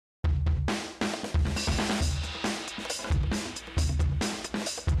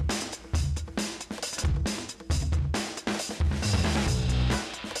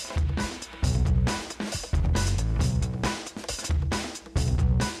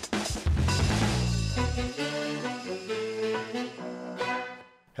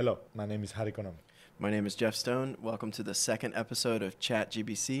Hello, my name is Harry Konam. My name is Jeff Stone. Welcome to the second episode of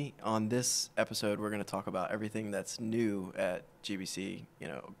ChatGBC. On this episode, we're going to talk about everything that's new at GBC,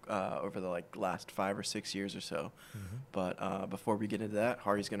 over the last 5 or 6 years or so. Mm-hmm. But before we get into that,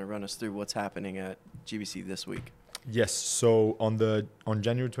 Hari's going to run us through what's happening at GBC this week. Yes, so on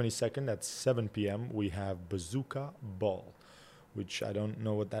January 22nd at 7 p.m. we have Bazooka Ball, which I don't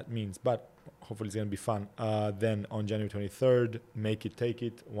know what that means, but hopefully it's going to be fun. Then on January 23rd, Make It Take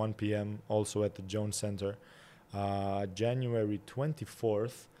It, 1 p.m. also at the Jones Center. January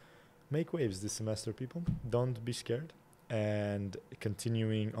 24th, make waves this semester, people. Don't be scared. And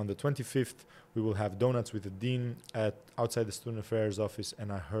continuing on the 25th, we will have Donuts with the Dean outside the Student Affairs office.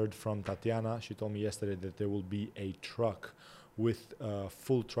 And I heard from Tatiana, she told me yesterday that there will be a truck with a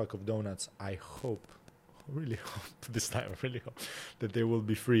full truck of donuts. I really hope this time, I really hope that they will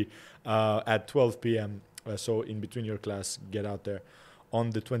be free at 12 p.m. So in between your class, get out there. On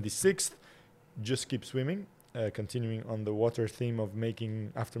the 26th, just keep swimming. Continuing on the water theme of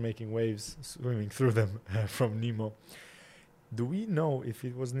making waves, swimming through them from Nemo. Do we know if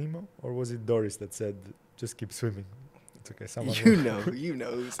it was Nemo or was it Doris that said, just keep swimming? It's okay. Someone You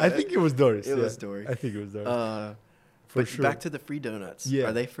know. I think it was Doris. It was Doris. I think it was Doris. But sure. Back to the free donuts. Yeah.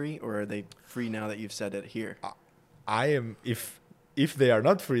 Are they free or are they free now that you've said it here? I am, if they are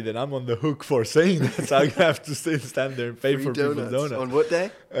not free, then I'm on the hook for saying that. So I have to stand there and pay Free for people's donuts. On what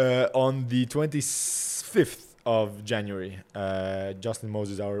day? On the 25th of January, Justin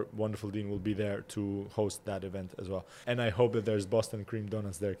Moses, our wonderful dean, will be there to host that event as well. And I hope that there's Boston cream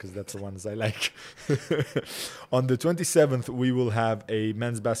donuts there because that's the ones I like. On the 27th, we will have a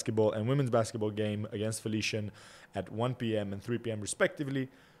men's basketball and women's basketball game against Felician at 1 p.m. and 3 p.m. respectively.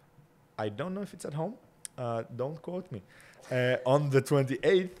 I don't know if it's at home. Don't quote me. On the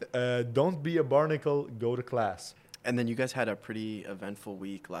 28th, don't be a barnacle, go to class. And then you guys had a pretty eventful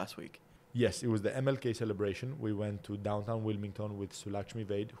week last week. Yes, it was the MLK celebration. We went to downtown Wilmington with Sulakshmi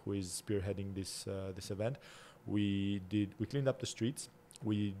Vaid, who is spearheading this event. We cleaned up the streets.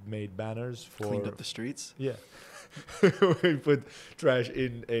 We made banners for... Cleaned up the streets? Yeah. We put trash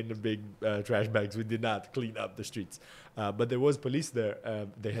in the big trash bags. We did not clean up the streets. But there was police there.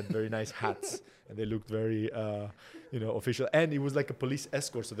 They had very nice hats. And they looked very, official. And it was like a police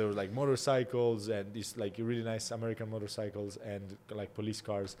escort. So there were like motorcycles and these like really nice American motorcycles and like police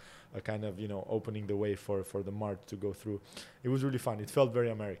cars kind of, opening the way for the mart to go through. It was really fun. It felt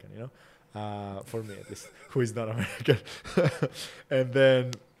very American, for me at least, who is not American. And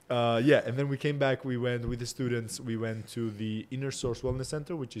then we came back. We went with the students. We went to the Inner Source Wellness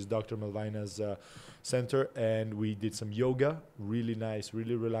Center, which is Dr. Malvina's center, and we did some yoga, really nice,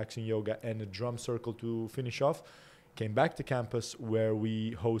 really relaxing yoga, and a drum circle to finish off. Came back to campus where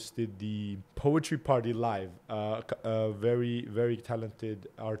we hosted the Poetry Party Live. Very, very talented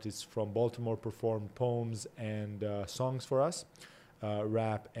artists from Baltimore performed poems and songs for us.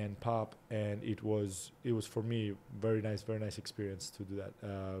 Rap and pop, and it was for me very nice experience to do that.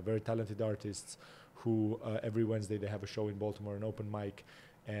 Very talented artists who every Wednesday they have a show in Baltimore, an open mic,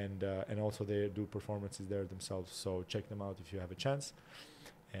 and also they do performances there themselves. So check them out if you have a chance.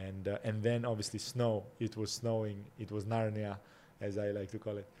 And then obviously snow. It was snowing. It was Narnia, as I like to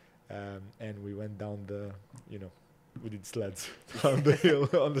call it. And we went down we did sleds down the hill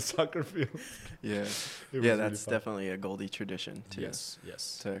on the soccer field. Yeah, that's really definitely a Goldie tradition too. Yes.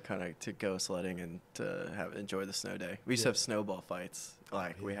 To go sledding and to enjoy the snow day. We used to have snowball fights.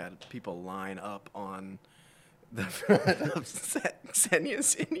 We had people line up on the front of Xenia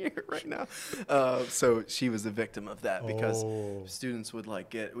Senior right now. So she was the victim of that because students would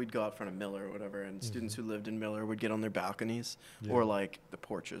we'd go out front of Miller or whatever, and students who lived in Miller would get on their balconies or the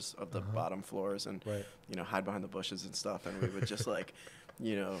porches of the bottom floors and hide behind the bushes and stuff, and we would just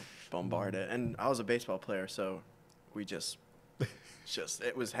bombard it. And I was a baseball player, so we just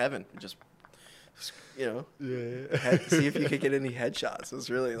it was heaven. Just see if you could get any headshots. It was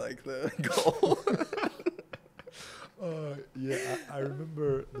really the goal. I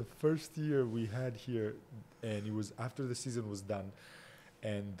remember the first year we had here, and it was after the season was done,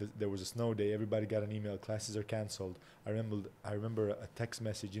 and there was a snow day. Everybody got an email, classes are canceled. I remember a text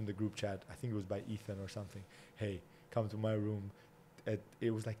message in the group chat, I think it was by Ethan or something. Hey, come to my room.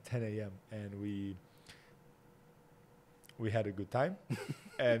 It was 10 a.m. and we had a good time.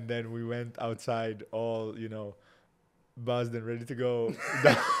 And then we went outside all, buzzed and ready to go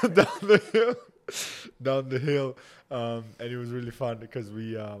down the hill. And it was really fun because it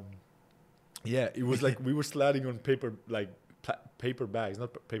was we were sliding on paper bags,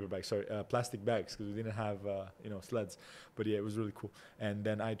 plastic bags, because we didn't have sleds. But it was really cool. And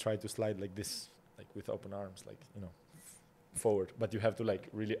then I tried to slide like this, with open arms, forward, but you have to like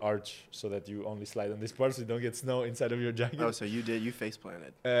really arch so that you only slide on this part so you don't get snow inside of your jacket. Oh, so you face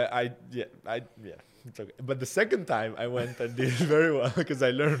planted. Yeah, it's okay. But the second time I went and did very well because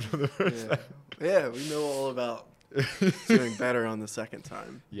I learned from the first time. Yeah, we know all about doing better on the second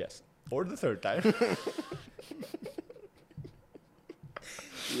time. Yes, or the third time.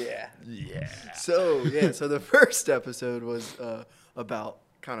 Yeah. Yeah. So the first episode was about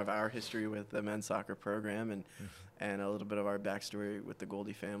kind of our history with the men's soccer program and a little bit of our backstory with the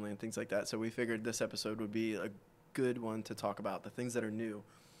Goldey family and things like that. So we figured this episode would be a good one to talk about the things that are new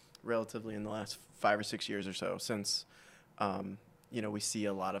relatively in the last 5 or 6 years or so, since we see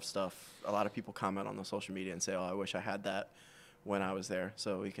a lot of stuff. A lot of people comment on the social media and say, oh, I wish I had that when I was there.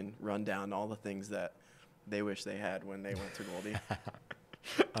 So we can run down all the things that they wish they had when they went to Goldey.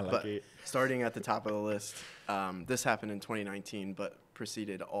 I like but it. starting at the top of the list, this happened in 2019, but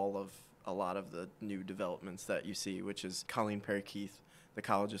preceded a lot of the new developments that you see, which is Colleen Perry Keith, the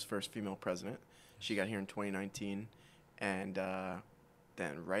college's first female president. She got here in 2019, and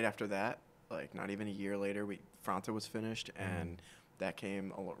then right after that, like not even a year later, Fronta was finished, and that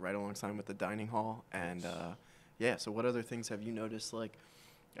came right alongside with the dining hall. And so what other things have you noticed, like,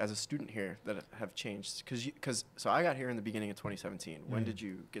 as a student here that have changed? So I got here in the beginning of 2017. When did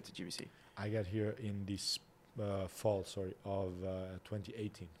you get to GBC? I got here in this fall, of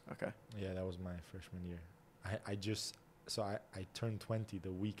 2018. Okay. Yeah, that was my freshman year. I turned 20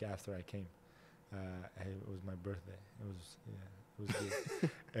 the week after I came. It was my birthday. It was good.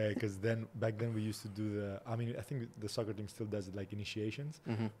 Because back then we used to do I think the soccer team still does it, like initiations,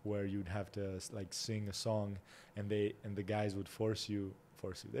 where you'd have to like sing a song, and the guys would force you.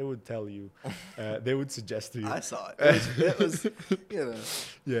 They would tell you, they would suggest to you. I saw it. It was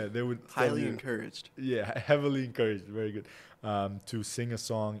Yeah, they would highly encouraged. Yeah, heavily encouraged. Very good. To sing a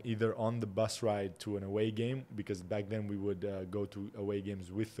song either on the bus ride to an away game, because back then we would go to away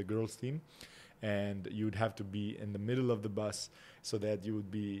games with the girls team, and you would have to be in the middle of the bus so that you would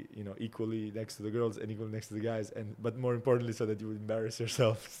be, equally next to the girls and equally next to the guys, but more importantly, so that you would embarrass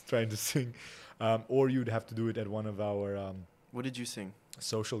yourself trying to sing, or you'd have to do it at one of our what did you sing?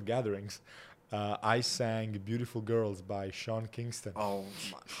 Social gatherings. I sang "Beautiful Girls" by Sean Kingston. Oh,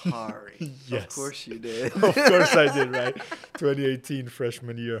 Hari. Yes. Of course you did. Of course I did, right? 2018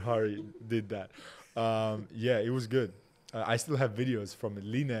 freshman year, Hari did that. It was good. I still have videos from it.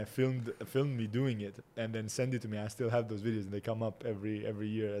 Lina filmed me doing it and then send it to me. I still have those videos, and they come up every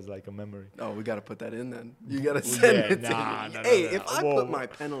year as like a memory. Oh, we got to put that in then. You got to send it to me. Hey, if I put my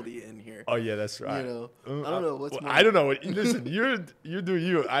penalty in here. Oh, yeah, that's right. I don't know what's more. I don't know. Listen, you do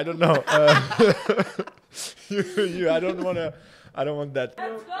you. I don't know. You. I don't want that.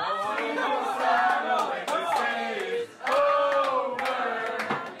 Let's go.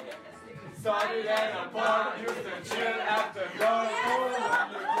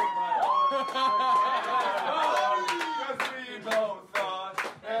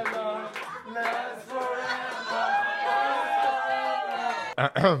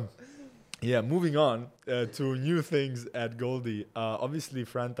 Yeah, moving on to new things at Goldey. Obviously,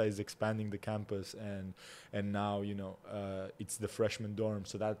 Franta is expanding the campus, and now it's the freshman dorm,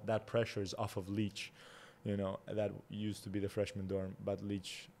 so that pressure is off of Leach. That used to be the freshman dorm, but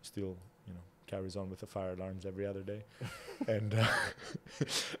Leach still carries on with the fire alarms every other day.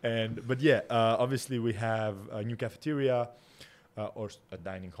 Obviously we have a new cafeteria or a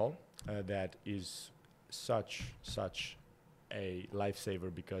dining hall that is such a lifesaver,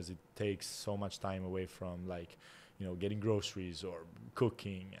 because it takes so much time away from getting groceries or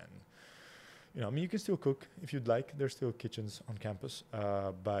cooking, and you can still cook if you'd like. There's still kitchens on campus,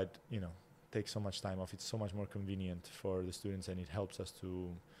 but takes so much time off. It's so much more convenient for the students, and it helps us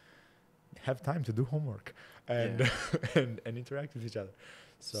to have time to do homework and and interact with each other.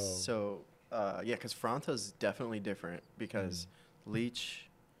 Because Fronta's definitely different, because Leach,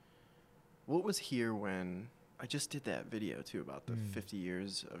 what was here when I just did that video too about the 50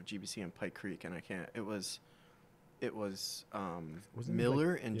 years of GBC in Pike Creek, and it was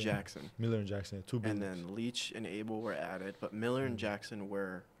Miller and Jackson. Miller and Jackson, two buildings. And then Leach and Abel were added, but Miller and Jackson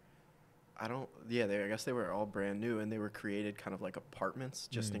were, I guess they were all brand new, and they were created kind of like apartments,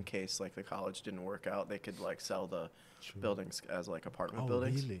 just in case like the college didn't work out. They could like sell the buildings as like apartment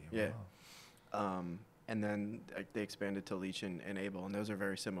buildings. Really? Yeah. Wow. And then they expanded to Leach and Abel, and those are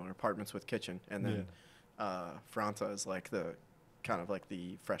very similar apartments with kitchen. And then Franta is like the kind of like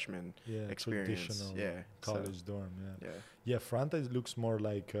the freshman experience. Traditional college dorm. Yeah. Franta looks more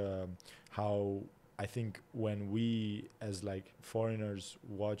like how I think when we as like foreigners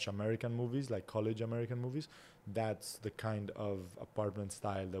watch American movies, like college American movies, that's the kind of apartment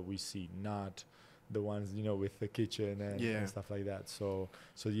style that we see, not the ones with the kitchen and stuff like that. So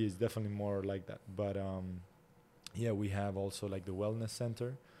yeah, it's definitely more like that. But yeah, we have also like the wellness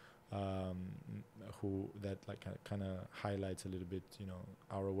center, who that like kind of highlights a little bit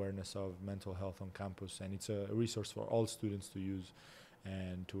our awareness of mental health on campus, and it's a resource for all students to use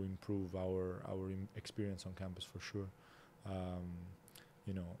and to improve our experience on campus for sure.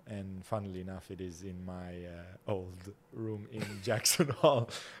 And funnily enough, it is in my old room in Jackson Hall,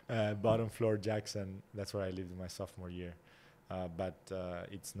 bottom floor Jackson. That's where I lived in my sophomore year. But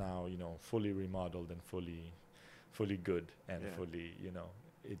it's now, fully remodeled and fully good and fully,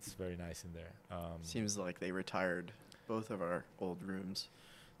 it's very nice in there. Seems like they retired both of our old rooms.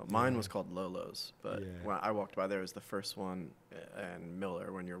 Well, mine was called Lolo's, but when I walked by there, it was the first one, and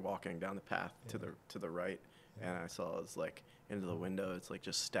Miller, when you're walking down the path to the right, and I saw it was like into the window, it's like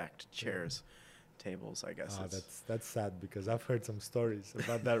just stacked chairs, tables, I guess. That's sad, because I've heard some stories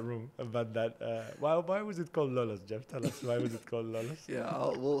about that room, about that. Why was it called Lolo's, Jeff? Tell us, why was it called Lolo's?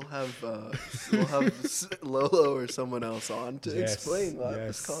 Yeah, we'll have Lolo or someone else on to explain what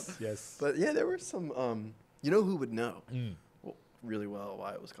it's called. Yes. But yeah, there were some. Who would know really well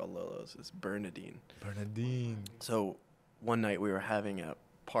why it was called Lolo's is Bernadine. So one night we were having a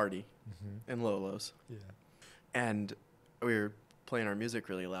party in Lolo's. Yeah. And we were playing our music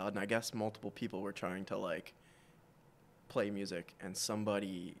really loud, and I guess multiple people were trying to like play music, and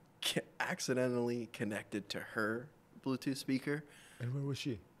somebody accidentally connected to her Bluetooth speaker. And where was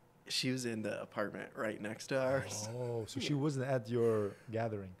she? She was in the apartment right next to ours. Oh, so she wasn't at your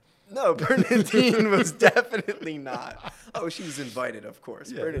gathering. No, Bernadine was definitely not. Oh, she was invited, of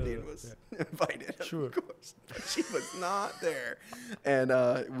course. Yeah, Bernadine was invited, of course. But she was not there. And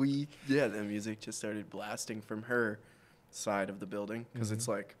the music just started blasting from her side of the building, because it's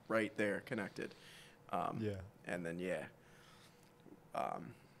like right there connected. And then,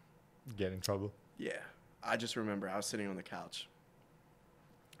 get in trouble. Yeah. I just remember I was sitting on the couch,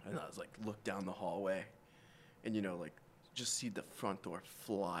 and I was like, look down the hallway, and like, just see the front door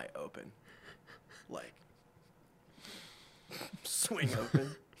fly open, like swing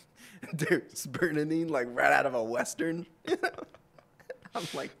open. There's Bernadine, like right out of a Western. I'm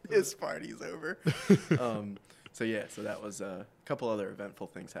like, this party's over. So that was a couple other eventful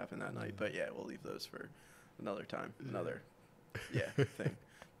things happened that night. But yeah, we'll leave those for another time, another thing.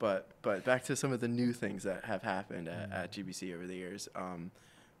 But back to some of the new things that have happened at GBC over the years.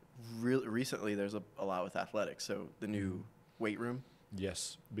 Recently, there's a lot with athletics. So the new weight room.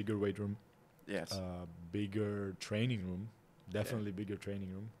 Yes, bigger weight room. Yes. Bigger training room. Definitely bigger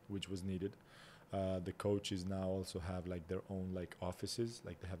training room, which was needed. The coaches now also have like their own like offices.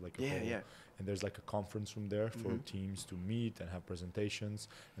 Like they have like a whole, and there's like a conference room there for teams to meet and have presentations.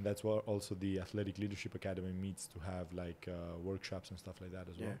 And that's where also the Athletic Leadership Academy meets to have like workshops and stuff like that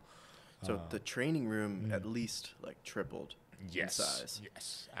as well. So the training room at least like tripled. In size.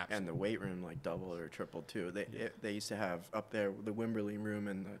 Yes, absolutely. And the weight room like doubled or tripled too. They used to have up there the Wimberley room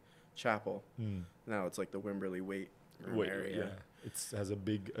and the chapel. Now it's like the Wimberley weight room area. Yeah, it has a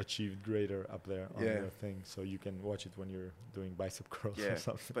big achieved grader up there on the thing, so you can watch it when you're doing bicep curls or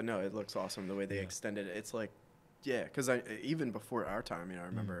something. But no, it looks awesome the way they extended it. It's like, because even before our time, I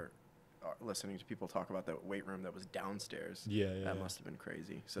remember listening to people talk about the weight room that was downstairs. That must have been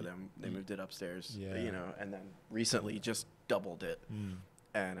crazy. So then they moved it upstairs, and then recently just doubled it.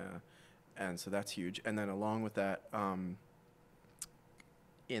 And so that's huge. And then along with that,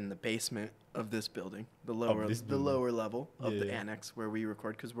 in the basement of this building, the lower level of the annex where we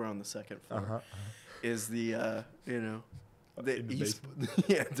record, because we're on the second floor, is the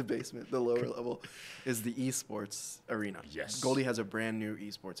the basement. The lower level is the esports arena. Yes. Goldey has a brand new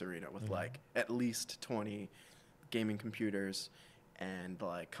esports arena with like at least 20 gaming computers, and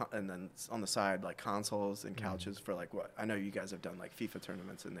like and then on the side like consoles and couches for like what I know you guys have done like FIFA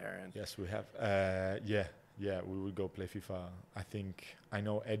tournaments in there. And yes, we have. We would go play FIFA. I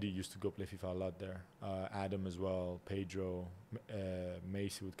know Eddie used to go play FIFA a lot there. Adam as well, Pedro,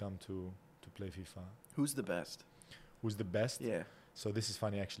 Macy would come to play FIFA. Who's the best? Who's the best? Yeah. So this is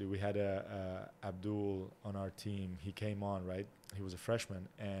funny actually. We had Abdul on our team. He came on, right? He was a freshman,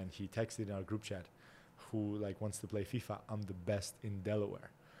 and he texted in our group chat, who like wants to play FIFA. I'm the best in Delaware.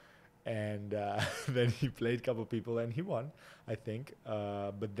 And then he played a couple people and he won, I think.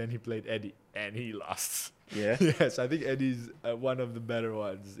 But then he played Eddie and he lost. Yeah? Yes, I think Eddie's one of the better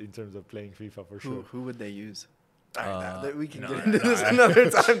ones in terms of playing FIFA for sure. Who would they use? We can get into this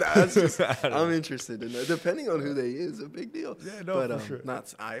another time. That's just, I'm interested in that. Depending on who they use, a big deal. Yeah, no, but, for sure.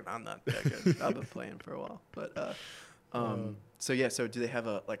 I'm not that good. I've been playing for a while. But so do they have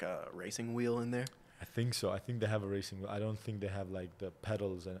a racing wheel in there? I think so. I think they have a racing wheel. I don't think they have like the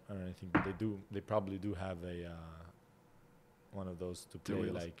pedals or anything, but they do. They probably do have a one of those to Two play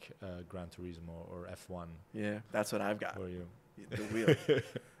wheels. like Gran Turismo or F1. Yeah, that's what I've got. Where you? The wheel.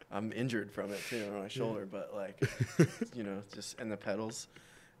 I'm injured from it too on my shoulder, but like, you know, just and the pedals,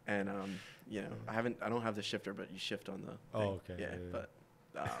 and you know, I don't have the shifter, but you shift on the. Oh, thing. okay. Yeah,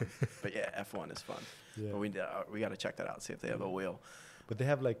 but yeah, F1 is fun. Yeah. But we got to check that out, see if they have a wheel. But they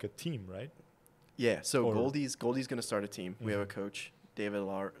have like a team, right? Yeah. So Or- Goldey's gonna start a team. We have a Mhm. coach, David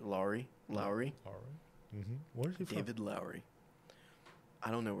Lowry. Alright. Where is he from? David Lowry.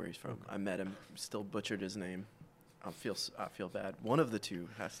 I don't know where he's from. Okay. I met him. Still butchered his name. I feel bad. One of the two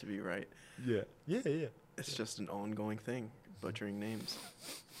has to be right. Yeah. Yeah. It's just an ongoing thing, butchering names.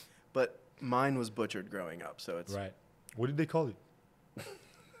 But mine was butchered growing up, so it's Right. What did they call you?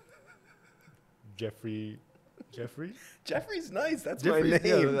 Jeffrey. Jeffrey's nice. That's Jeffrey. my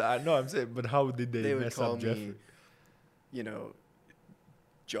name. Yeah, I know. I'm saying, but how did they, They would mess call up me, Jeffrey? you know,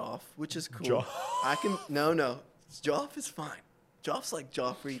 Joff, which is cool. Joff. I can no. Joff is fine. Joff's like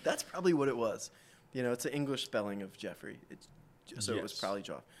Joffrey. That's probably what it was. You know, it's an English spelling of Jeffrey. So it was Yes. probably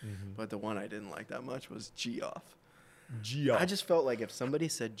Joff. Mhm. But the one I didn't like that much was Geoff. Geoff. I just felt like if somebody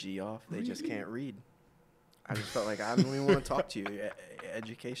said Geoff, they just Really? can't read. I just felt like I don't even want to talk to you at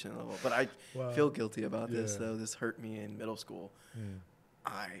education level. But I Wow. feel guilty about this, Yeah. though. This hurt me in middle school. Mm.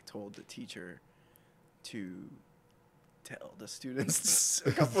 I told the teacher to tell the students,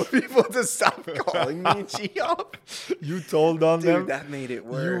 a couple of people, to stop calling me Geoff. You told on Dude, them. that made it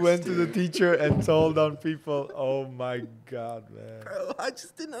worse. You went to the dude. teacher and told on people. Oh my God, man. Bro, I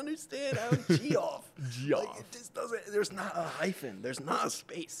just didn't understand how Geoff. Geoff. Like, it just doesn't. There's not a hyphen. There's not a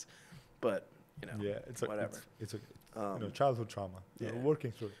space. But you know, Yeah, it's whatever. It's okay. Um, Childhood trauma. yeah. We're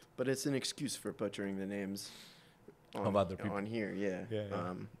working through it. But it's an excuse for butchering the names Of other people. on here. Yeah. Yeah,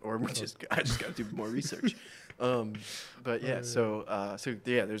 yeah. Or I just got to do more research. But yeah, so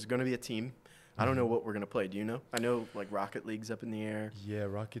yeah, there's going to be a team. I don't know what we're going to play. Do you know? I know like Rocket League's up in the air. Yeah,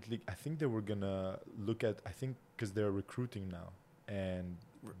 Rocket League. I think they were gonna look at. I think because they're recruiting now, and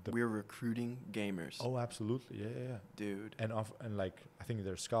We're recruiting gamers. oh, absolutely, yeah. Dude. And like I think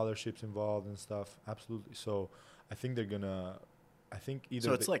there's scholarships involved and stuff. Absolutely. So I think they're gonna. I think either.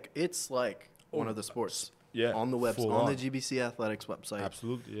 So it's like one of the sports. yeah On the website, full on the on. GBC Athletics website.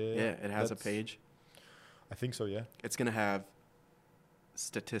 Absolutely, yeah. Yeah, it has a That's- page. I think so. Yeah. It's gonna have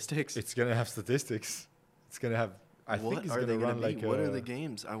statistics. It's gonna have statistics. It's gonna have. I What think it's are gonna they run be? like. What are the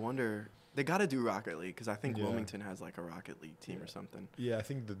games? I wonder. They got to do Rocket League because I think Yeah. Wilmington has like a Rocket League team or Yeah. something. Yeah, I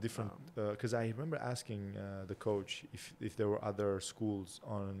think the different because I remember asking the coach if there were other schools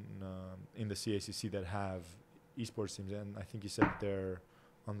on in the CACC that have esports teams, and I think he said they're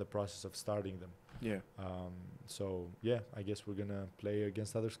on the process of starting them. Yeah, So yeah, I guess we're gonna play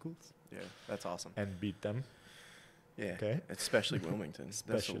against other schools yeah, that's awesome. and beat them. Yeah, Okay. especially Wilmington. That's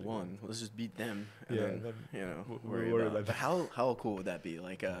the Especially one. Let's just beat them. And Yeah, then, then you know, we'll worry worry about. about But how cool would that be?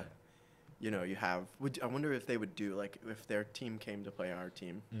 Like, you know, you have. I wonder if they would do like if their team came to play our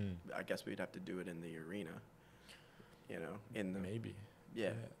team. Mm. I guess we'd have to do it in the arena. You know, in the Maybe.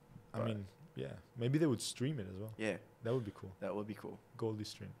 yeah, I but- mean, yeah. Maybe they would stream it as well. yeah, That would be cool. that would be cool. Goldie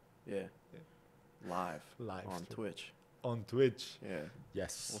stream Yeah, live live on stream. Twitch. on Twitch. Yeah,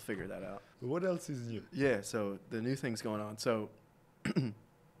 Yes. we'll figure that out. What else is new? Yeah, so the new thing's going on. So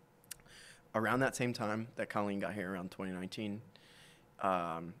around that same time that Colleen got here, around 2019,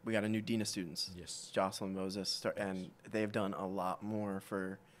 we got a new dean of students, Yes. Jocelyn Moses, and they've done a lot more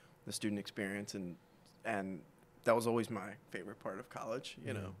for the student experience, and that was always my favorite part of college.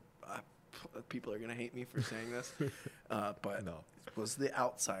 You know, people are gonna hate me for saying this, but No. it was the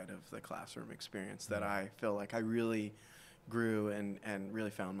outside of the classroom experience that I feel like I really grew and really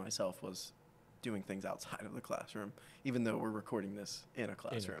found myself was doing things outside of the classroom, even though we're recording this in a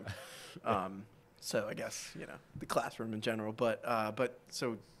classroom. So I guess, you know, the classroom in general, but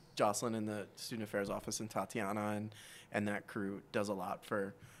so Jocelyn in the student affairs office and Tatiana and that crew does a lot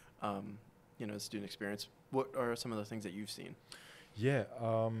for, you know, the student experience. What are some of the things that you've seen? Yeah.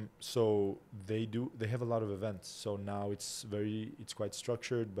 So they have a lot of events. So now it's quite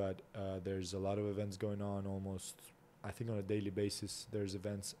structured, but there's a lot of events going on almost, I think on a daily basis. There's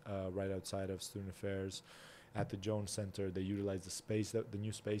events right outside of student affairs at the Jones Center. They utilize the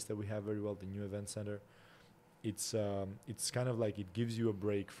new space that we have very well, the new event center. It's kind of like it gives you a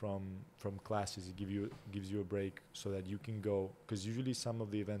break from classes. It gives you a break so that you can go, because usually some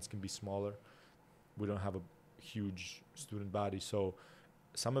of the events can be smaller. We don't have a huge student body, so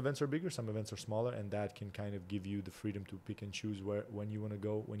some events are bigger, some events are smaller, and that can kind of give you the freedom to pick and choose when you want to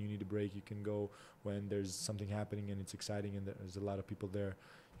go. When you need a break, you can go. When there's something happening and it's exciting and there's a lot of people there,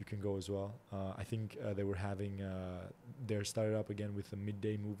 you can go as well. I think they were having they're started up again with the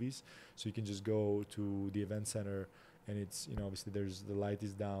midday movies, so you can just go to the event center, and it's, you know, obviously there's the light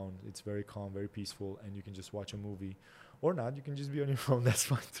is down, it's very calm, very peaceful, and you can just watch a movie, or not. You can just be on your phone. That's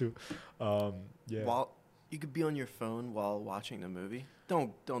fine too. Yeah. While you could be on your phone while watching the movie.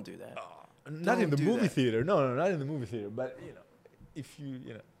 Don't do that. Not in the do movie that. theater. No, not in the movie theater. But you know, if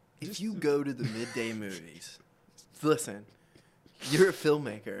If you go to the midday movies, listen, you're a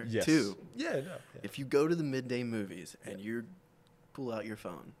filmmaker yes. too. Yeah, no. Yeah. If you go to the midday movies and you pull out your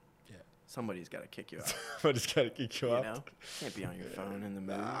phone, Yeah. somebody's got to kick you out. But it's gotta kick you You out. know, can't be on your phone in the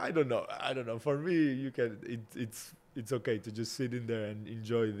movie. I don't know. For me, you can. It's okay to just sit in there and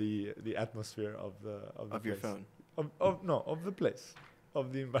enjoy the atmosphere of the Of your place. phone. Of the place,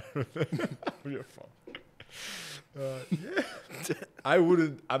 of the environment of your phone. Yeah. I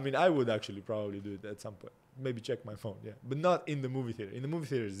wouldn't. I mean, I would actually probably do it at some point. Maybe check my phone, yeah, but not in the movie theater. In the movie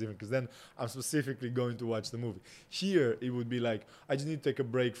theater is different because then I'm specifically going to watch the movie. Here, it would be like I just need to take a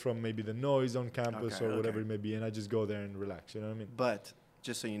break from maybe the noise on campus Okay, or whatever okay. it may be, and I just go there and relax. You know what I mean? But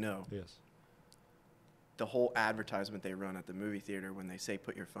just so you know, Yes. the whole advertisement they run at the movie theater when they say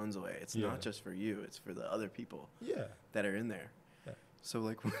put your phones away, it's Yeah. not just for you, it's for the other people Yeah. that are in there. Yeah. So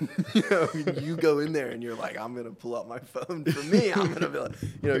like when you go in there and you're like, I'm gonna pull out my phone for me, I'm gonna be like,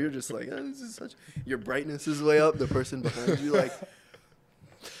 you're just like, oh, this is such, your brightness is way up, the person behind you like,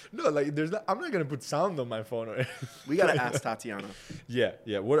 No, like I'm not gonna put sound on my phone or anything. we gotta ask Tatiana.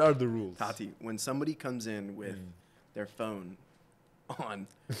 Yeah. What are the rules? Tati, when somebody comes in with their phone on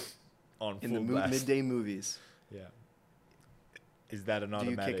On in full the blast. midday movies, Yeah. Is that an do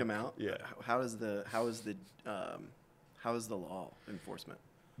automatic? you kick them out? Yeah. How is the law enforcement?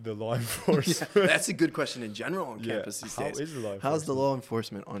 The law enforcement. That's a good question in general on Yeah. campus these How days. is the law How's the enforcement? law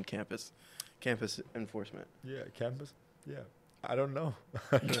enforcement on campus? Campus enforcement. Yeah, campus. Yeah. I don't know.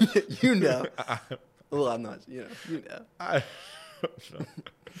 You know. Well, I'm not. You know. I don't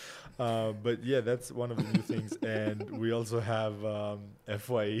know. But yeah, that's one of the new things, and we also have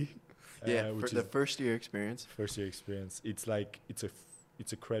FYE. Yeah, which for the is first year experience. first year experience. It's like it's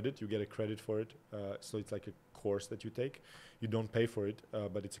a credit. You get a credit for it. So it's like a course that you take. You don't pay for it,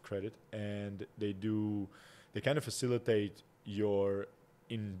 but it's a credit, and they kind of facilitate your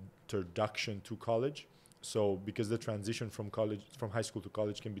introduction to college. So because the transition from high school to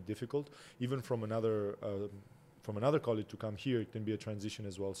college can be difficult, even from another college to come here, it can be a transition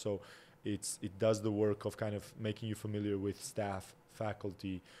as well. So it does the work of kind of making you familiar with staff,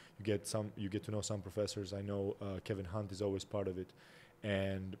 faculty. You get to know some professors. I know Kevin Hunt is always part of it,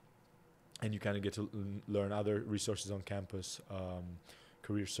 and you kind of get to learn other resources on campus,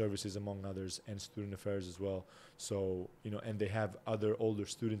 career services among others, and student affairs as well. So and they have other older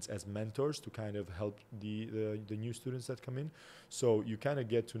students as mentors to kind of help the new students that come in. So you kind of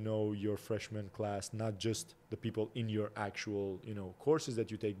get to know your freshman class, not just the people in your actual courses that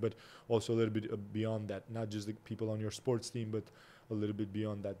you take, but also a little bit beyond that. Not just the people on your sports team, but a little bit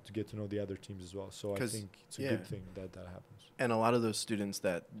beyond that to get to know the other teams as well. So I think it's a good thing that happens. And a lot of those students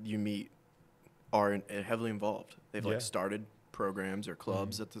that you meet are heavily involved. They've like started programs or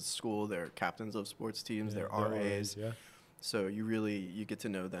clubs at the school. They're captains of sports teams. They're RAs. Yeah. So you get to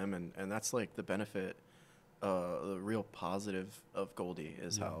know them, and that's like the benefit. The real positive of Goldey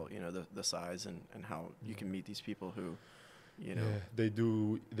is how the size and how you can meet these people who, they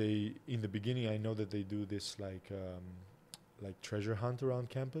do. In the beginning, I know that they do this like treasure hunt around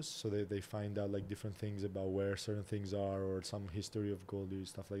campus. So they find out like different things about where certain things are or some history of Goldey,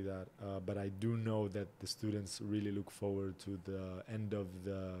 stuff like that. But I do know that the students really look forward to the end of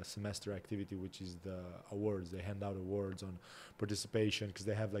the semester activity, which is the awards. They hand out awards on participation because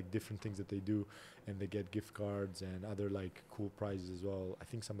they have like different things that they do, and they get gift cards and other like cool prizes as well. I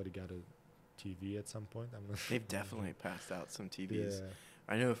think somebody got a TV at some point. I'm not sure. they've definitely passed out some TVs. Yeah.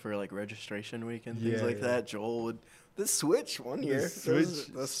 I know for like registration week and things like that, Joel would the Switch one year.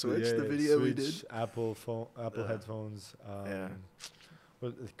 The Switch, the video we did. Apple headphones.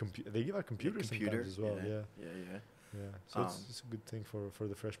 Well, they give out computers sometimes as well. Yeah. So it's a good thing for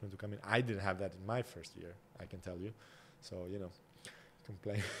the freshmen to come in. I didn't have that in my first year, I can tell you. So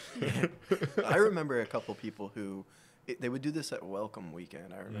complain. I remember a couple people who they would do this at welcome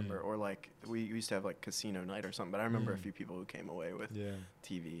weekend. I remember, or like we used to have like casino night or something. But I remember a few people who came away with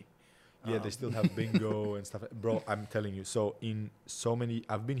TV. Yeah, they still have bingo and stuff. Bro, I'm telling you. So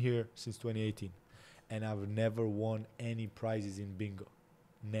I've been here since 2018, and I've never won any prizes in bingo.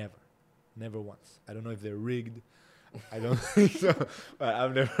 Never once. I don't know if they're rigged. I don't think so.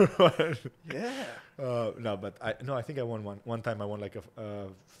 I've never won. Yeah. No, but I think I won one time. I won like a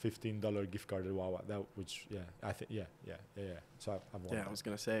 $15 gift card at Wawa. I think yeah. So I've won. Yeah, I was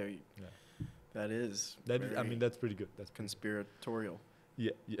gonna say. Yeah. That is. That's pretty good. That's conspiratorial.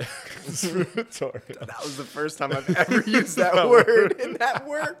 Yeah. Conspiratorial. That was the first time I've ever used that word, and that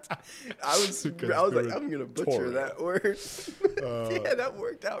worked. I was like, I'm gonna butcher that word. Yeah, that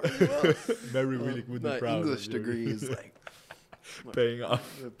worked out really well. Mary Willick would be proud. My English degree is like paying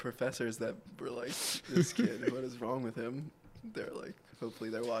off. The professors that were like, "This kid, what is wrong with him?" They're like, hopefully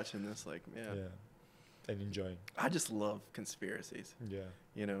they're watching this. Like, yeah, and enjoying. I just love conspiracies. Yeah,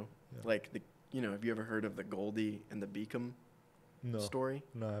 like have you ever heard of the Goldie and the Beacom story?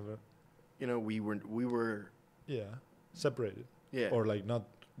 No, I haven't. We were separated. Yeah, or like not.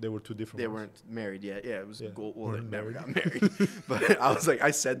 They were two different. They ones. weren't married yet. Yeah, it was Well, they never married. got married. But I was like,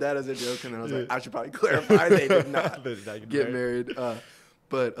 I said that as a joke, and then I was like, I should probably clarify they did not get married.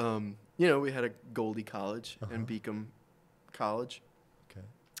 But we had a Goldie College and Beacom College. Okay.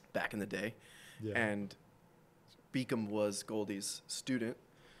 Back in the day. Yeah. And Beacom was Goldie's student.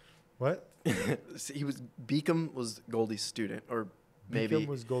 What? Beacom was Goldie's student, or maybe Beacom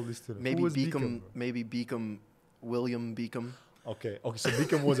was Goldie's student. Maybe Who was Beacom. Maybe Beacom. William Beacom. Okay. So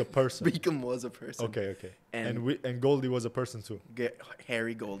Beacom was a person. Beacom was a person. Okay. And Goldie was a person too.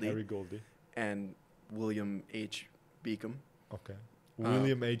 Harry Goldie. Harry Goldie. And William H. Beacom. Okay.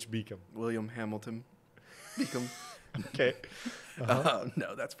 William H. Beacom. William Hamilton Beacom. Okay.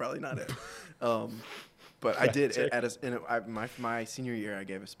 No, that's probably not it. But I did my senior year. I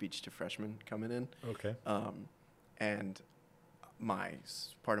gave a speech to freshmen coming in. Okay. And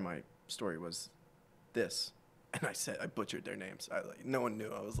part of my story was this. And I butchered their names. No one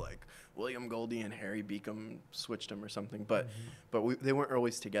knew. I was like, William Goldie and Harry Beacom, switched them or something. But they weren't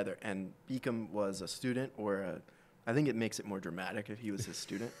always together. And Beacom was a student, I think it makes it more dramatic if he was his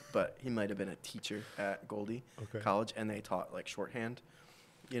student. But he might have been a teacher at Goldie College, and they taught like shorthand.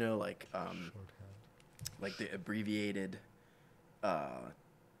 Like like the abbreviated,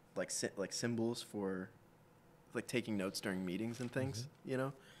 like symbols for, like taking notes during meetings and things. They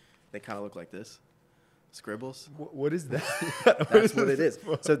kind of look like this. Scribbles. What is that? That's what it is.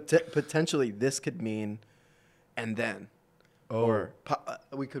 So potentially this could mean, and then, or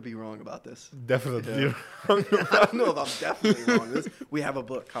we could be wrong about this. Definitely wrong. I don't know if I'm definitely wrong. We have a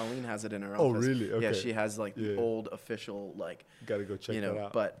book. Colleen has it in her office. Oh, really? Okay. Yeah, she has like the old official Gotta go check that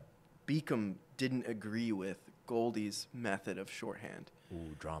out. But Beacom didn't agree with Goldie's method of shorthand.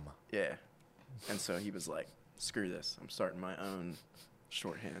 Ooh, drama. Yeah, and so he was like, "Screw this! I'm starting my own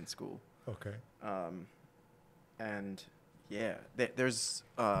shorthand school." Okay. And there's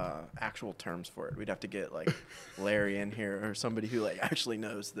actual terms for it. We'd have to get like Larry in here or somebody who like actually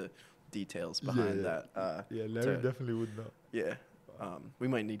knows the details behind that. Larry definitely would know. Yeah, we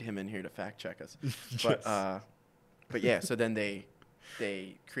might need him in here to fact check us. But yeah, so then they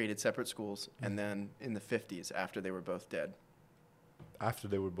created separate schools, and then in the 50s, after they were both dead. After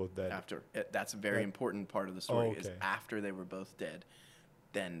they were both dead. That's a very important part of the story. Is after they were both dead,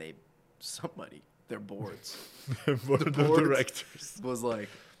 then their boards. Their board of directors was like,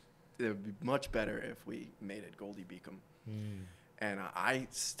 it would be much better if we made it Goldey-Beacom. And I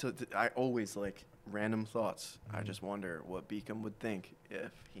always like random thoughts. I just wonder what Beacom would think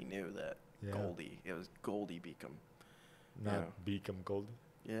if he knew that it was Goldey-Beacom. Not Beacom Goldie.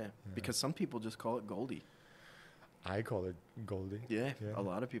 Yeah, because some people just call it Goldie. I call it Goldie. Yeah, a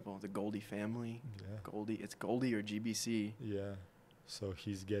lot of people. The Goldie family. Yeah. Goldie. It's Goldie or GBC. Yeah. So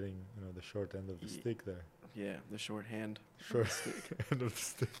he's getting, the short end of the stick there. Yeah, the short hand. Short end of the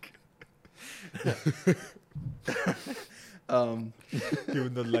stick. He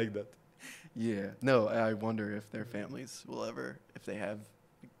would not like that. Yeah. No, I wonder if their families will ever, if they have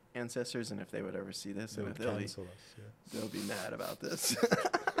ancestors, and if they would ever see this. They would cancel us. Yeah. They'll be mad about this.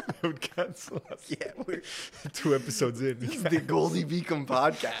 They would cancel us. Yeah, we're 2 episodes in. This is the Goldey-Beacom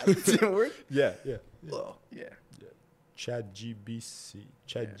podcast. Yeah. Well, yeah. ChatGBC.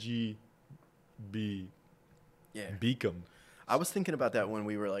 Beacom. I was thinking about that when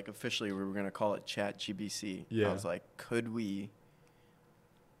we were like officially we were going to call it ChatGBC. Yeah. I was like, could we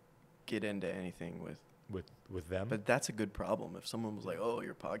get into anything with them? But that's a good problem. If someone was like, "Oh,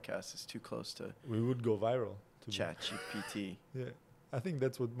 your podcast is too close to," we would go viral. ChatGPT. Yeah. I think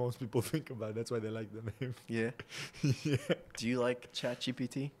that's what most people think about. That's why they like the name. Yeah. Yeah. Do you like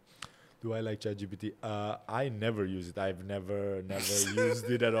ChatGPT? Do I like ChatGPT? I never use it. I've never used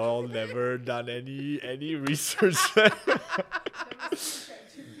it at all. Never done any research.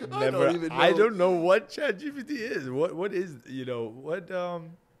 Never. I don't know what ChatGPT is. What is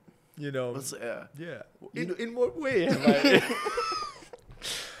you know, Yeah. In what way am I?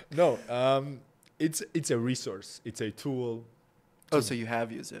 No, it's a resource. It's a tool. Oh, so you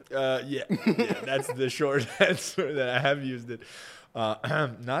have used it? Yeah, that's the short answer, that I have used it.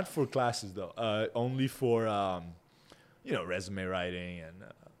 Not for classes though. Only for resume writing and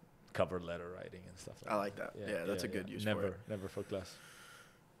cover letter writing and stuff like that. I like that. Yeah, that's a good use for it. Never for class.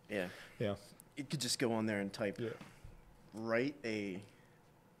 Yeah. Yeah. You could just go on there and type, write a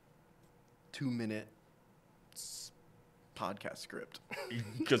 2-minute podcast script.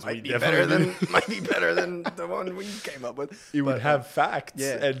 Because might be better than the one we came up with. It would have facts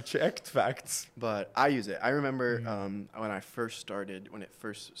and checked facts. But I use it. I remember when it first started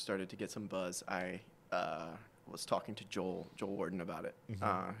to get some buzz, I was talking to Joel Warden about it,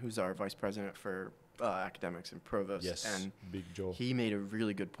 who's our vice president for academics and provost. Yes, and big Joel. He made a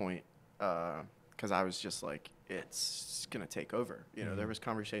really good point, because I was just like, it's going to take over. You know, there was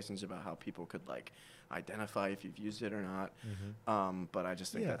conversations about how people could like identify if you've used it or not. But I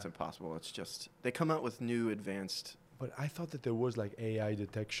just think that's impossible. It's just, they come out with new advanced. But I thought that there was like AI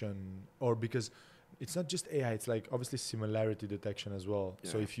detection, or because it's not just AI, it's like obviously similarity detection as well.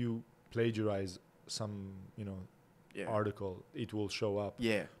 Yeah. So if you plagiarize some, article, it will show up.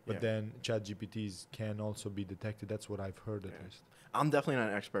 Yeah. But then ChatGPTs can also be detected. That's what I've heard at least. I'm definitely not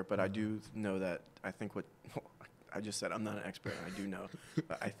an expert, but I do know that I think what I just said, I'm not an expert, and I do know.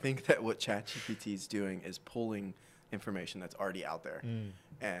 But I think that what ChatGPT is doing is pulling information that's already out there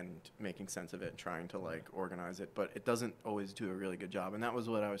and making sense of it and trying to like organize it. But it doesn't always do a really good job. And that was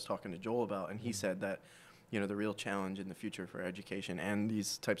what I was talking to Joel about. And he said that, the real challenge in the future for education and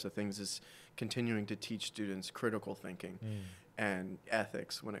these types of things is continuing to teach students critical thinking and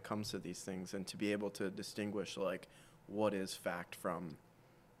ethics when it comes to these things, and to be able to distinguish like what is fact from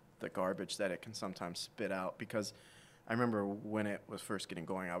the garbage that it can sometimes spit out. Because I remember when it was first getting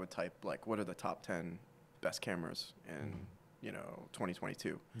going, I would type like, what are the top 10 best cameras in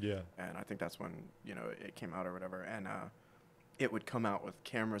 2022? Yeah. And I think that's when it came out or whatever, and it would come out with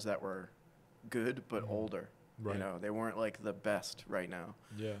cameras that were good but older. Right. They weren't like the best right now.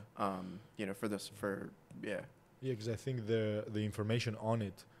 Yeah. Yeah, because I think the information on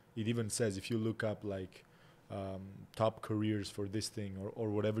it even says, if you look up like top careers for this thing or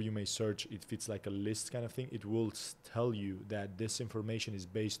whatever you may search, if it's like a list kind of thing, it will tell you that this information is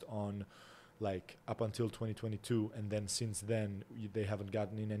based on like up until 2022, and then since then they haven't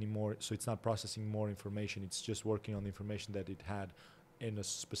gotten in anymore, so it's not processing more information, it's just working on the information that it had in a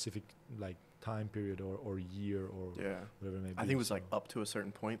specific like time period or year or whatever it may be. I think it was like up to a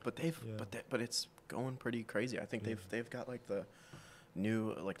certain point, but but it's going pretty crazy. I think they've got like the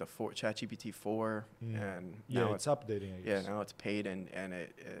new like the ChatGPT 4 and now it's updating, I guess. Yeah, now it's paid and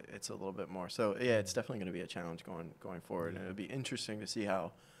it's a little bit more. So it's definitely going to be a challenge going forward, and it'll be interesting to see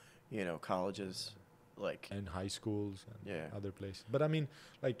how colleges like and high schools and other places. But I mean,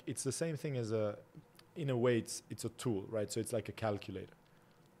 like it's the same thing as in a way it's a tool, right? So it's like a calculator.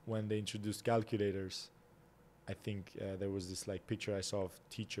 When they introduced calculators, I think there was this like picture I saw of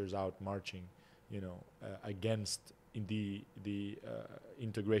teachers out marching, against in the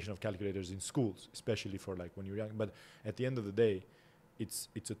integration of calculators in schools, especially for like when you're young. But at the end of the day, it's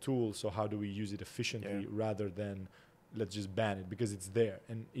a tool. So how do we use it efficiently rather than let's just ban it because it's there?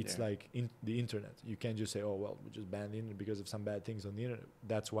 And it's like in the internet. You can't just say, oh, well, we just banned the internet because of some bad things on the internet.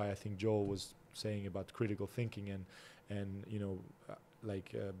 That's why I think Joel was saying about critical thinking and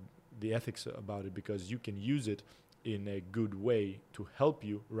the ethics about it, because you can use it in a good way to help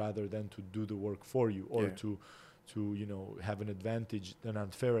you rather than to do the work for you or to have an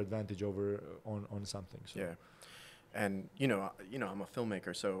unfair advantage over on something. So. Yeah. And I'm a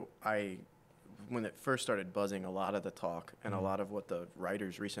filmmaker, so when it first started buzzing, a lot of the talk and a lot of what the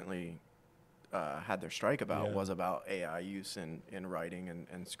writers recently had their strike about was about AI use in writing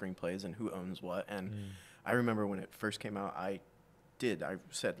and screenplays and who owns what. And I remember when it first came out, I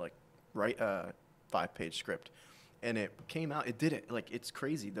said like write a 5-page script, and it came out. It did it like it's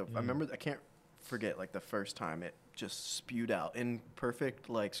crazy. I remember, I can't forget like the first time it just spewed out in perfect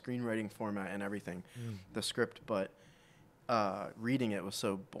like screenwriting format and everything, the script. But reading it was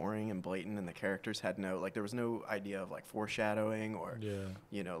so boring and blatant, and the characters had there was no idea of like foreshadowing or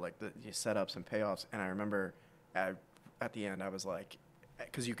like the setups and payoffs. And I remember at the end I was like,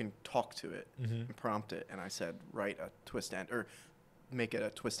 because you can talk to it and prompt it, and I said write a twist end or make it a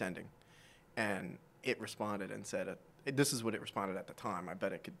twist ending, and it responded and said this is what it responded at the time. I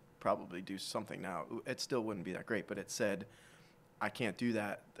bet it could probably do something now. It still wouldn't be that great, but it said I can't do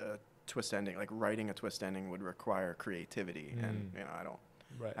that. The twist ending, like writing a twist ending, would require creativity, and I don't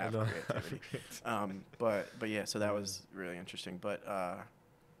have creativity. But yeah, so that was really interesting. But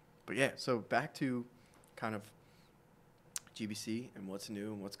But yeah, so back to kind of GBC and what's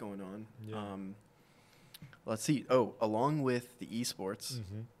new and what's going on. Yeah. Let's see. Oh, along with the esports,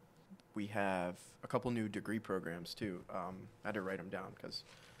 Mm-hmm. we have a couple new degree programs too. I had to write them down because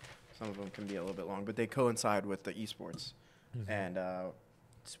some of them can be a little bit long, but they coincide with the esports. Mm-hmm. And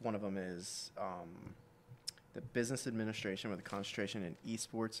one of them is the business administration with a concentration in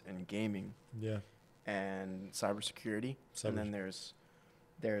esports and gaming Yeah. and cybersecurity. And then there's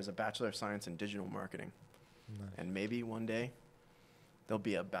a Bachelor of Science in Digital Marketing. Nice. And maybe one day there'll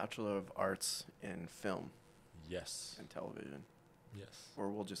be a Bachelor of Arts in Film Yes. and Television. Yes. Or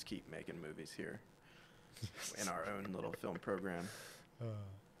we'll just keep making movies here in our own little film program.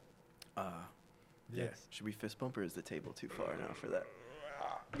 Yeah. Yes. Should we fist bump or is the table too far now for that?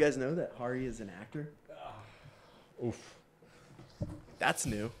 You guys know that Hari is an actor? Oof. That's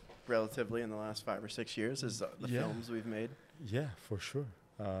new, relatively, in the last 5 or 6 years, is the Yeah. films we've made. Yeah, for sure.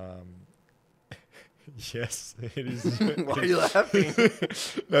 Yes, it is. Why are you laughing?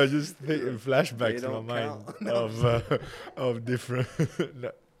 No, just flashbacks They in my don't mind count. No. of different.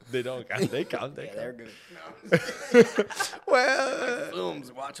 No, they don't count. They count. They Yeah, they're count. good. No. Well,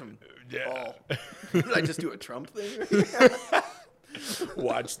 Films, watch them yeah. all. Did I just do a Trump thing?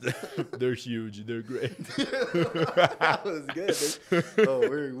 Watch them. They're huge. They're great. That was good. Oh,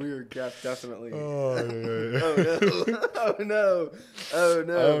 we were definitely. Oh, yeah. Oh no! Oh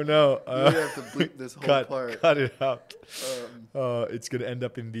no! Oh no! We have to bleep this whole part. Cut it out. Um, It's gonna end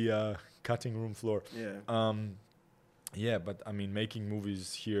up in the cutting room floor. yeah. Yeah, but I mean, making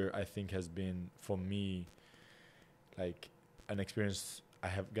movies here, I think, has been for me like an experience. I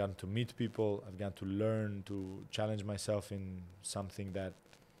have gotten to meet people. I've gotten to learn, to challenge myself in something that,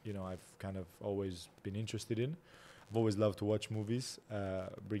 I've kind of always been interested in. I've always loved to watch movies,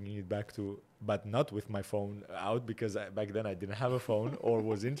 bringing it back to, but not with my phone out, because back then I didn't have a phone or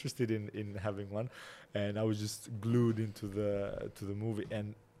was interested in having one, and I was just glued into the movie.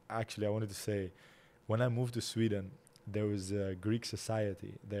 And actually, I wanted to say, when I moved to Sweden, there was a Greek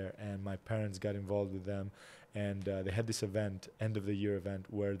society there, and my parents got involved with them, and they had this event, end of the year event,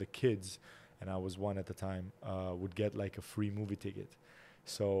 where the kids, and I was one at the time, would get like a free movie ticket.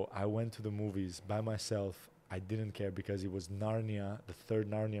 So I went to the movies by myself. I didn't care because it was Narnia, the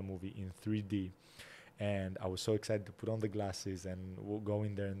third Narnia movie in 3D. And I was so excited to put on the glasses and go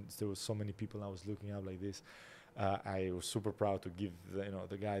in there, and there was so many people. I was looking up like this. I was super proud to give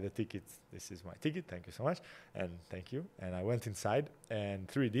the guy the ticket. This is my ticket. Thank you so much, and thank you. And I went inside, and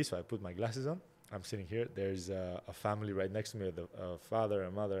 3D. So I put my glasses on. I'm sitting here. There's a family right next to me, a father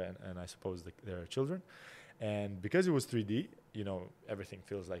and mother, and I suppose their children. And because it was 3D, everything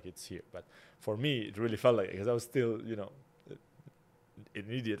feels like it's here. But for me, it really felt like it, because I was still, an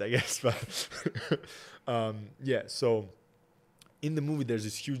idiot, I guess. But yeah. So in the movie, there's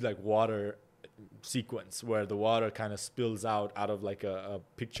this huge like water sequence where the water kind of spills out of like a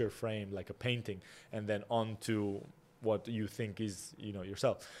picture frame, like a painting, and then onto what you think is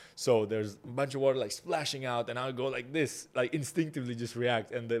yourself. So there's a bunch of water like splashing out, and I'll go like this, like instinctively just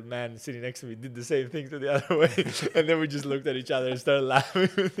react, and the man sitting next to me did the same thing to the other way. And then we just looked at each other and started laughing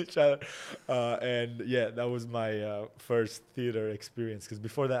with each other, and yeah, that was my first theater experience, because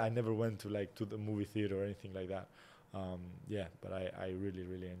before that I never went to the movie theater or anything like that. Yeah, but I really,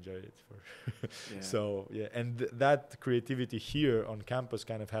 really enjoyed it. Yeah. So yeah, and that creativity here on campus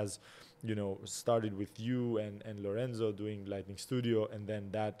kind of has, started with you and Lorenzo doing Lightning Studio, and then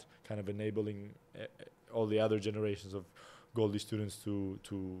that kind of enabling all the other generations of Goldey students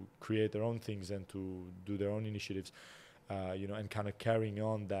to create their own things and to do their own initiatives, and kind of carrying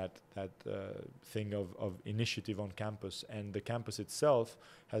on that thing of initiative on campus. And the campus itself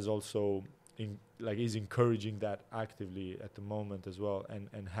has also is encouraging that actively at the moment as well,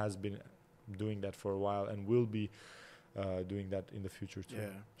 and has been doing that for a while, and will be doing that in the future too. Yeah.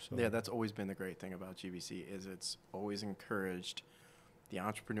 So Yeah, that's always been the great thing about GBC, is it's always encouraged the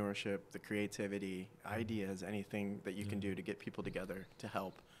entrepreneurship, the creativity, ideas, anything that you can do to get people together to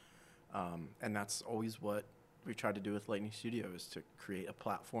help. And that's always what we try to do with Lightning Studio, is to create a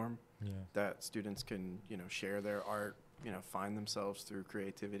platform that students can, share their art, find themselves through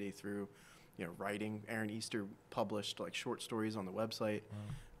creativity, through writing. Aaron Easter published like short stories on the website,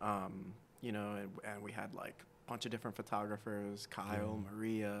 and we had like a bunch of different photographers, Kyle,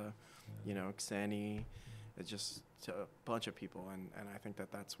 Maria, Xeni, it's just a bunch of people, and I think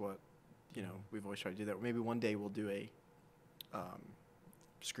that's what we've always tried to do. That maybe one day we'll do a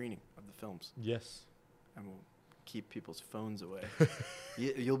screening of the films. Yes. And we'll keep people's phones away.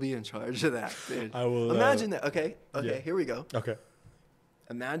 You'll be in charge of that, dude. I will imagine that. Okay, yeah. here we go. Okay.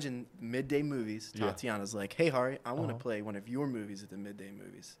 Imagine midday movies. Yeah. Tatiana's like, hey, Hari, I want to Uh-huh. play one of your movies at the midday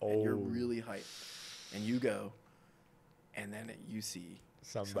movies. And you're Oh. really hyped. And you go, and then you see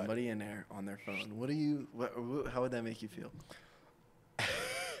somebody in there on their phone. How would that make you feel?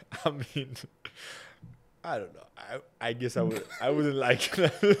 I mean, I don't know. I guess I wouldn't like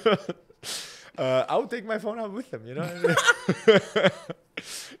that. I would take my phone out with them, you know what I mean?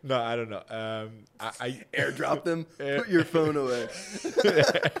 No, I don't know. I Airdrop them, put your phone away.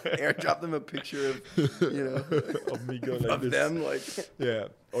 Airdrop them a picture of, of me going like of this. them, like. Yeah,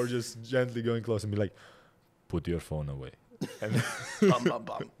 or just gently going close and be like, put your phone away. And Bum, bum,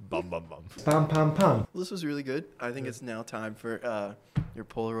 bum. bum, bum, bum. Pam, pam, pam. Well, this was really good. I think it's now time for your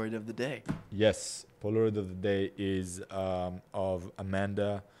Polaroid of the day. Yes, Polaroid of the day is of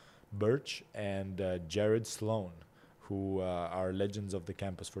Amanda Birch and Jared Sloan, who are legends of the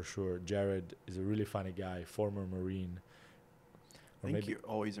campus for sure. Jared is a really funny guy, former Marine. I think you're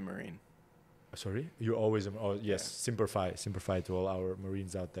always a Marine. Sorry? You're always a... Oh, yes, Simplify to all our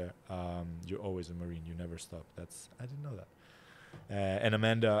Marines out there. You're always a Marine. You never stop. I didn't know that. And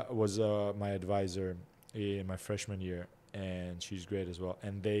Amanda was my advisor in my freshman year, and she's great as well.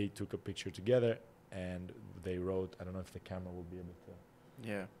 And they took a picture together, and they wrote... I don't know if the camera will be able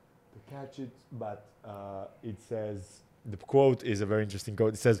to catch it, but it says... The quote is a very interesting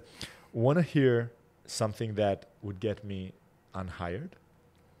quote. It says, want to hear something that would get me unhired?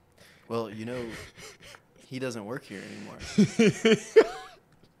 Well, he doesn't work here anymore.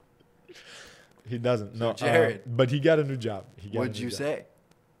 He doesn't. So No, Jared. But he got a new job. What'd you say?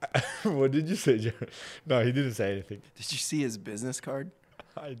 What did you say, Jared? No, he didn't say anything. Did you see his business card?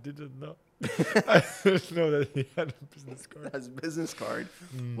 I didn't know. I didn't know that he had a business card. His business card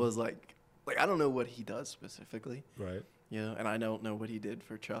was like I don't know what he does specifically, Right. and I don't know what he did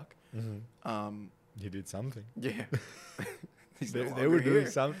for Chuck. Mm-hmm. He did something. Yeah. He's They no were longer doing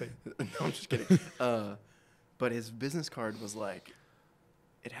here. something. No, I'm just kidding. But his business card was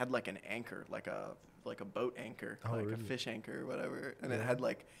it had like an anchor, like a boat anchor, Oh, like really? a fish anchor or whatever, and Yeah. it had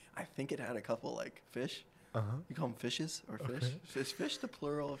I think it had a couple fish. Uh-huh. You call them fishes or fish? Okay. Is fish the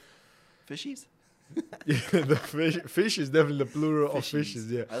plural of fishies? Yeah, the fish is definitely the plural of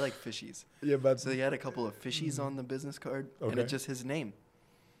fishes. Yeah. I like fishies. Yeah, but So he had a couple of fishies on the business card, and Okay. it's just his name,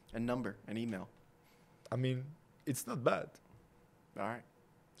 and number, and email. I mean, it's not bad. All right,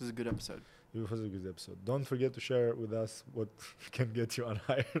 this is a good episode. It was a good episode. Don't forget to share with us what can get you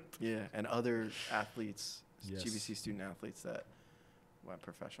unhired. Yeah, and other athletes, Yes. GBC student athletes that went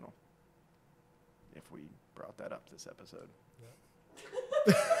professional. If we brought that up this episode.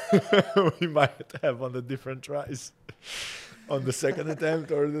 We might have on the different tries on the second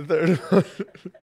attempt or the third one.